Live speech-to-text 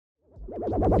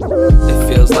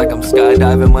It feels like I'm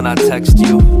skydiving when I text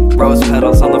you. Rose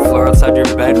petals on the floor outside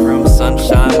your bedroom.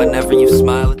 Sunshine whenever you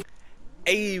smile.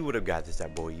 Hey, what up guys, it's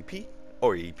that boy EP,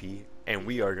 or EP, and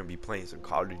we are going to be playing some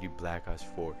Call of Duty Black Ops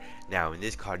 4. Now, in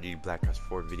this Call of Duty Black Ops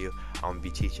 4 video, I'm going to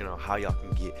be teaching on how y'all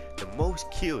can get the most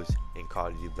kills in Call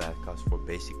of Duty Black Ops 4.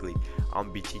 Basically, I'm going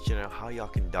to be teaching on how y'all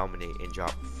can dominate and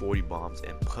drop 40 bombs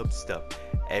and pub stuff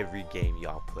every game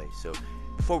y'all play. So,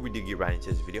 before we do get right into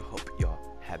this video, hope y'all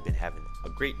have been having a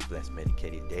great, blessed,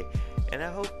 medicated day, and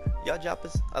I hope y'all drop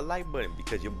us a like button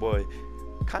because your boy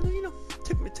kind of,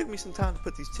 took me some time to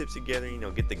put these tips together,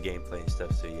 get the gameplay and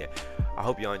stuff. So yeah, I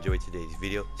hope y'all enjoyed today's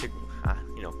video.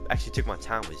 Actually took my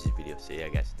time with this video. So yeah,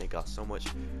 guys, thank y'all so much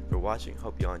for watching.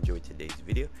 Hope y'all enjoyed today's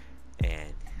video,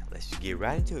 and let's just get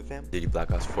right into it, fam. Duty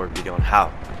Black Ops 4 video on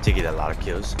how to get a lot of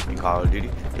kills in Call of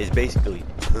Duty is basically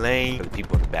playing for the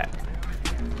people in the back.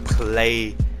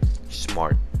 Play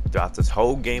smart. Throughout this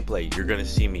whole gameplay, you're gonna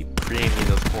see me pre-aiming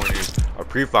those corners, or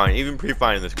pre-firing, even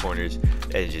pre-firing those corners,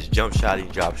 and just jump shotting,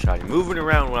 drop shotting, moving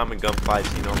around when I'm in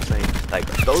gunfights. You know what I'm saying? Like,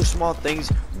 those small things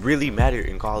really matter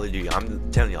in Call of Duty.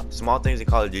 I'm telling y'all, small things in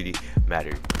Call of Duty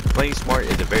matter. Playing smart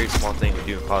is a very small thing to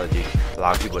do in Call of Duty. A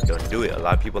lot of people don't do it. A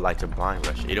lot of people like to blind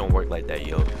rush. It don't work like that,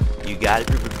 yo. You gotta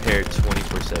be prepared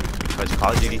 24/7 because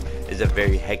Call of Duty is a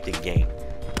very hectic game.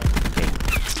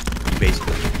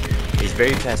 Basically, it's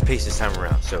very fast paced this time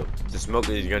around, so the smoke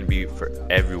is going to be for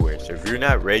everywhere. So if you're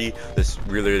not ready,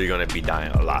 we're literally going to be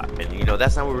dying a lot, and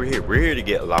that's not what we're here. We're here to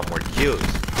get a lot more kills,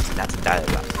 not to die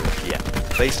a lot. So yeah,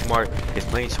 play smart, because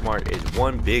playing smart is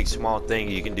one big small thing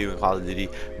you can do in Call of Duty,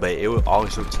 but it will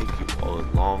also take you a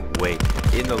long way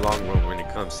in the long run when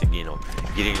it comes to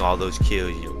getting all those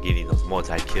kills, getting those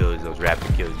multi kills, those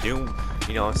rapid kills,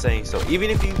 you know what I'm saying? So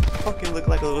even if you fucking look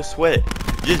like a little sweat,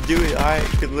 just do it, alright?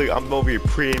 Cause look, I'm over here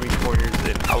pre-aiming corners,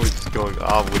 and I was just going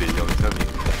off with it, tell me,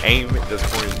 aim at those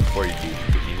corners before you do,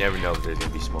 because you never know if there's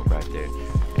gonna be smoke right there,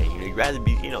 and you'd rather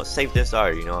be, safe than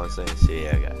sorry, you know what I'm saying? So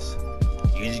yeah, guys,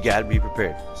 you just gotta be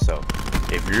prepared. So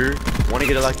if you want to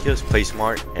get a lot of kills, play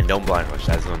smart and don't blind rush.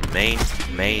 That's the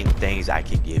main things I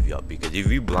can give y'all, because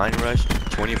if you blind rush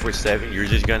 24/7, you're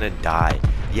just gonna die.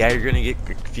 Yeah, you're gonna get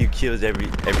a few kills every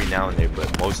now and then,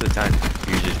 but most of the time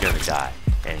you're just gonna die.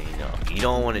 And you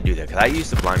don't want to do that, because I used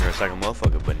to blind rush like a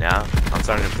motherfucker, but now I'm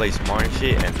starting to play smart and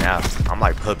shit, and now I'm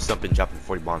like pub stumping, dropping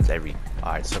 40 bombs every.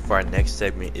 Alright, so for our next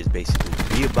segment is basically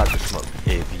be about the smoke.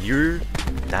 If you're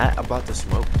not about the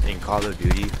smoke in Call of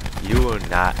Duty, you will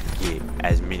not get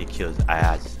as many kills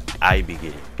as I be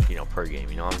getting, per game,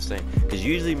 you know what I'm saying? Because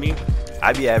usually me,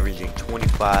 I be averaging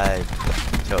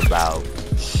 25 to about,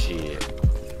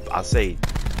 I'll say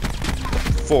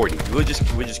 40. We'll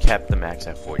just cap the max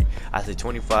at 40. I say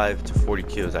 25 to 40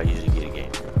 kills I usually get a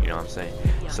game. You know what I'm saying?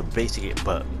 So basically,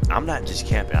 but I'm not just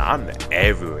camping. I'm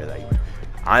everywhere. Like,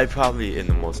 I probably am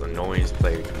the most annoyingest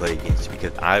player to play against,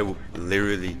 because I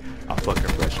literally a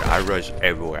fucking rusher. I rush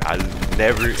everywhere. I'm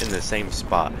never in the same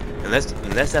spot unless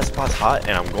that spot's hot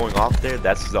and I'm going off there.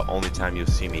 That's the only time you'll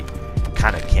see me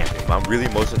kind of camping. But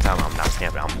most of the time I'm not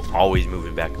camping. I'm always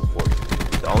moving back and forth.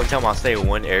 The only time I'll stay in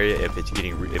one area if it's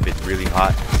really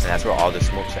hot, and that's where all the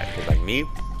smoke's at. Cause like me,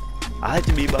 I like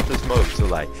to be about the smoke. So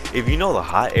like, if you know the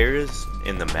hot areas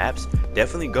in the maps,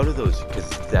 definitely go to those, because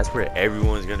that's where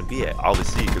everyone's gonna be at,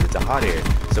 obviously, because it's a hot area.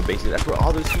 So basically, that's where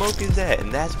all the smoke is at,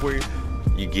 and that's where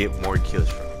you get more kills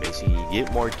from. Basically, you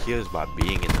get more kills by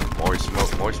being in the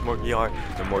more smoke you are,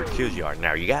 the more kills you are.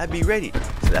 Now you gotta be ready.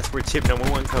 So that's where tip number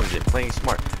 1 comes in: playing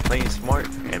smart. Playing smart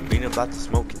and being about the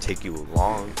smoke can take you a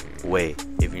long way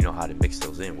if you know how to mix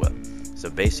those in well. So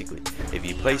basically, if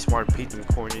you play smart, peek them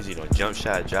corners, jump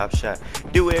shot, drop shot,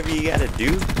 do whatever you gotta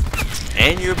do,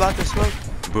 and you're about to smoke,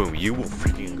 boom, you will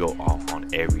freaking go off on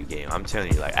every game. I'm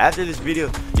telling you, like, after this video,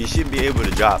 you should be able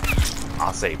to drop,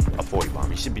 I'll say, a 40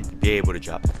 bomb. You should be able to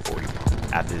drop a 40 bomb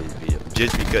after this video,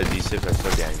 just because these tips are so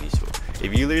damn useful.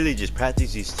 If you literally just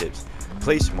practice these tips,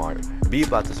 play smart, be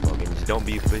about the smoke, and just don't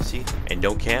be a pussy, and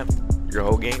don't camp your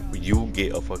whole game, you'll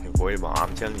get a fucking 40 bomb.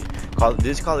 I'm telling you,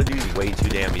 this Call of Duty is way too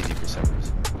damn easy for some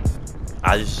reason.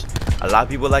 A lot of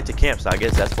people like to camp, so I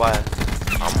guess that's why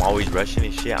I'm always rushing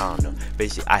and shit. I don't know.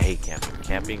 Basically, I hate camping.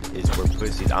 Camping is for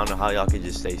pussies. I don't know how y'all can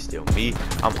just stay still. Me,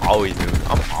 I'm always moving.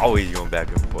 I'm always going back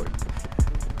and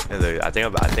forth. And look, I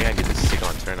think I get this sick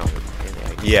on turn on.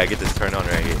 Yeah, I get this turn on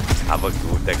right here. I'm about to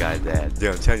whoop that guy's ass.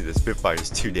 Dude, I'm telling you, the Spitfire is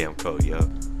too damn cold, yo.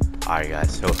 Alright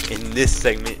guys, so in this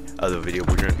segment of the video,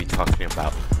 we're going to be talking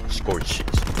about score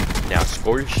streaks. Now,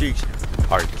 score streaks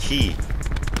are key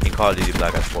in Call of Duty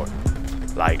Black Ops 4.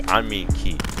 Like, I mean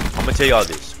key. I'm going to tell y'all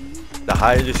this. The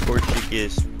higher the score streak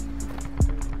is,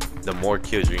 the more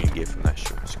kills you're going to get from that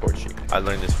score streak. I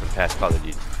learned this from past Call of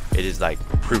Duty. It is like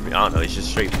proven. I don't know. It's just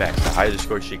straight facts. The higher the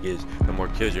score streak is, the more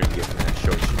kills you're gonna get from that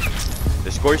score streak.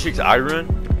 The score streaks I run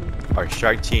are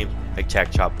strike team,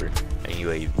 attack chopper, and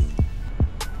UAV.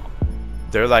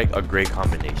 They're like a great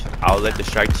combination. I'll let the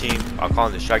strike team, I'll call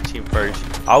in the strike team first.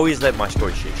 I always let my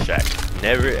score streak stack.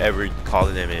 Never ever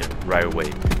calling them in right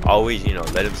away. Always, you know,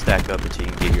 let them stack up until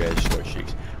you can get your other score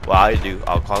streaks. What I do,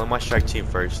 I'll call in my strike team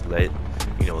first, let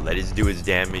it do its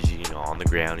damage, you know, on the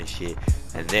ground and shit.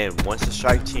 And then once the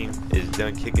strike team is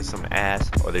done kicking some ass,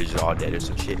 or they're just all dead or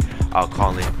some shit, I'll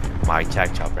call in my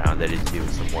attack chopper and let it do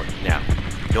some work. Now,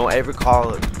 don't ever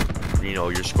call, you know,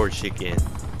 your score streak in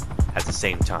at the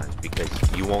same time, because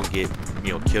you won't get,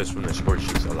 you know, kills from the score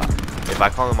streaks a lot. If I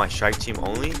call in my strike team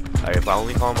only, or if I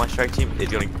only call in my strike team,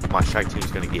 my strike team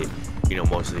is gonna get, you know,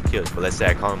 most of the kills. But let's say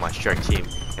I call in my strike team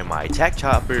and my attack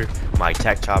chopper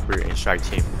and strike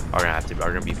team are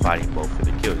gonna be fighting both for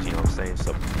the kills. You know what I'm saying?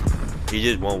 So it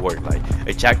just won't work. Like,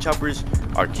 attack choppers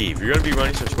are key. If you're gonna be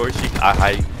running some score streaks,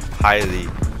 I highly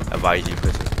advise you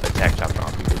put some attack chopper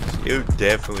on, because it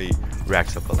definitely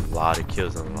racks up a lot of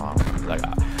kills in the long run. Like,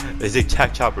 this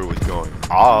attack chopper was going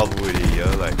off with it, yo.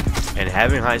 Like, and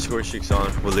having high score streaks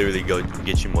on will literally go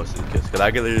get you most of the kills. Cause I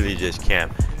can literally just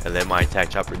camp and let my attack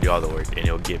chopper do all the work, and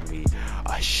it'll give me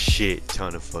a shit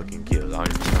ton of fucking kills. I'm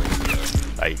telling you, yo.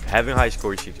 Like, having high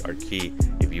score streaks are key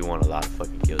if you want a lot of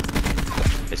fucking kills,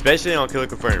 especially on kill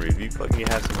confirm. If you fucking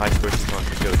have some high score streaks on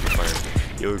kill confirm,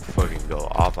 you would fucking go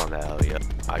off on that, hell yeah.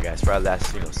 Alright guys, for our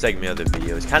last, you know, segment of the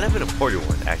video, it's kind of an important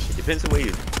one actually. Depends on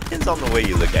the way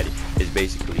you look at it. It's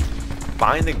basically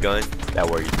find the gun that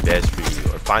works best for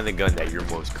you, or find the gun that you're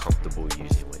most comfortable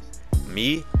using with.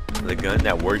 Me, the gun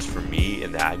that works for me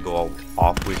and that I go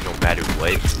off with no matter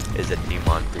what is a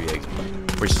Demon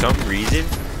 3X. For some reason,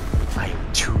 I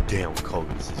am too damn cold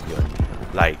with this gun.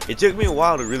 Like, it took me a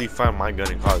while to really find my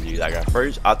gun in Call of Duty. Like, at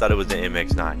first, I thought it was the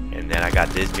MX9, and then I got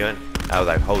this gun. I was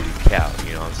like, holy cow,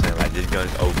 you know what I'm saying? Like, this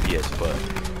gun's OP as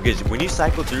fuck. Because when you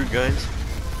cycle through guns,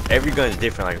 every gun is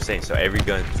different, like I'm saying. So every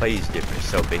gun plays different.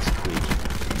 So basically,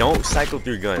 don't cycle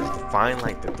through guns. Find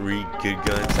like the 3 good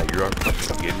guns that you're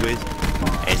fucking good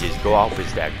with, and just go off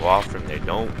with that. Go off from there.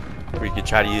 Don't freaking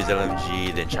try to use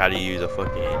LMG, then try to use a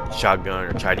fucking shotgun,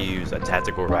 or try to use a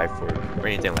tactical rifle, or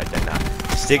anything like that.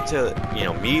 Nah, stick to, you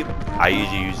know, me. I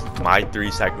usually use my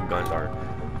 3 cycle guns are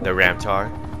the Ramtar,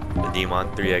 the Demon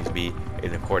 3XB,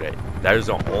 and the Cordet. That is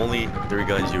the only 3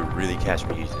 guns you really catch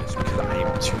me using this, because I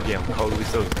am too damn cold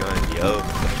with those guns, yo.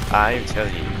 I am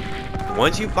telling you,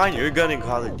 once you find your gun in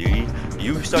Call of Duty,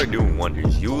 you start doing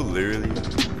wonders. You will literally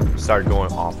start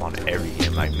going off on every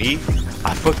game. Like me,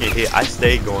 I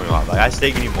stay going off. Like, I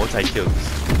stay getting multi-kills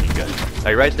with this gun.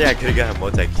 Like, right there, I could have gotten a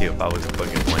multi-kill if I was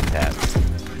fucking one tap.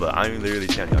 But I'm literally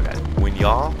telling y'all guys, when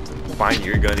y'all find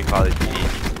your gun in Call of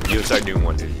Duty, you'll start doing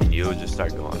wonders, and you'll just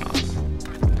start going off.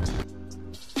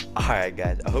 Alright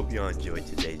guys, I hope y'all enjoyed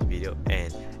today's video,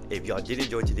 and if y'all did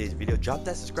enjoy today's video, drop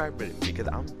that subscribe button, because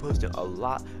I'm posting a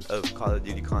lot of Call of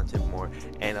Duty content more,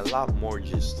 and a lot more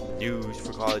just news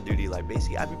for Call of Duty. Like,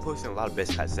 basically, I've been posting a lot of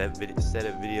best cut set of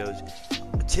videos,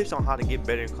 tips on how to get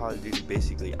better in Call of Duty.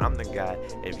 Basically, I'm the guy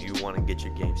if you want to get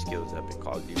your game skills up in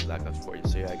Call of Duty Black Ops 4.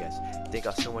 So yeah guys, thank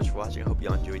y'all so much for watching. I hope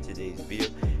y'all enjoyed today's video.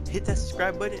 Hit that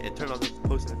subscribe button and turn on the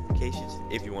post notifications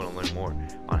if you want to learn more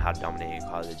on how to dominate in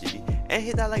Call of Duty, and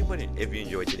hit that like button if you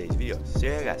enjoyed today's video. So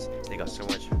yeah guys, thank y'all so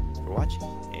much for watching,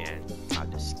 and I'll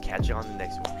just catch you on the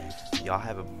next one. Y'all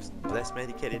have a blessed,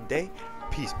 medicated day.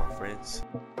 Peace, my friends.